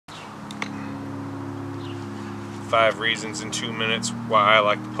5 reasons in 2 minutes why I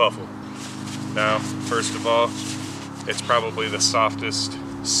like the Puffle. Now, first of all, it's probably the softest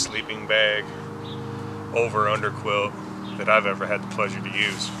sleeping bag over under quilt that I've ever had the pleasure to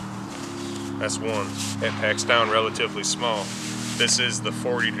use. That's one. It packs down relatively small. This is the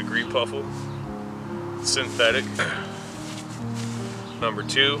 40-degree Puffle, synthetic. Number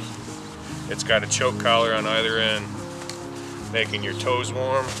 2, it's got a choke collar on either end, making your toes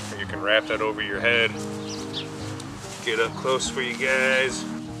warm, or you can wrap that over your head. Get up close for you guys.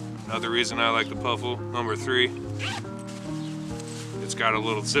 Another reason I like the Puffle, number 3, it's got a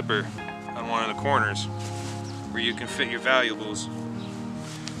little zipper on one of the corners where you can fit your valuables.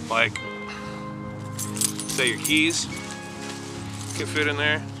 Like, say your keys can fit in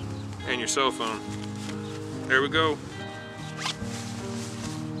there, and your cell phone. There we go.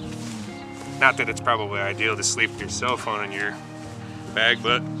 Not that it's probably ideal to sleep with your cell phone in your bag,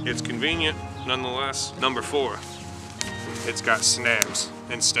 but it's convenient nonetheless. Number 4, it's got snaps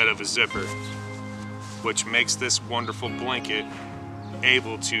instead of a zipper, which makes this wonderful blanket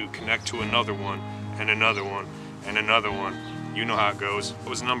able to connect to another one, and another one, and another one. You know how it goes. It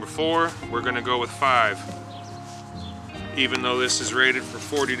was number 4, we're gonna go with 5. Even though this is rated for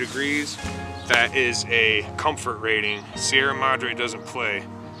 40 degrees, that is a comfort rating. Sierra Madre doesn't play.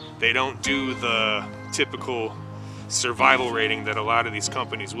 They don't do the typical survival rating that a lot of these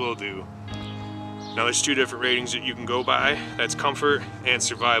companies will do. Now there's 2 different ratings that you can go by. That's comfort and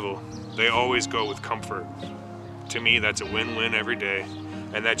survival. They always go with comfort. To me, that's a win-win every day.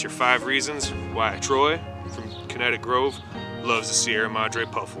 And that's your 5 reasons why Troy from Kinetic Grove loves the Sierra Madre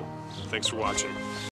Puffle. Thanks for watching.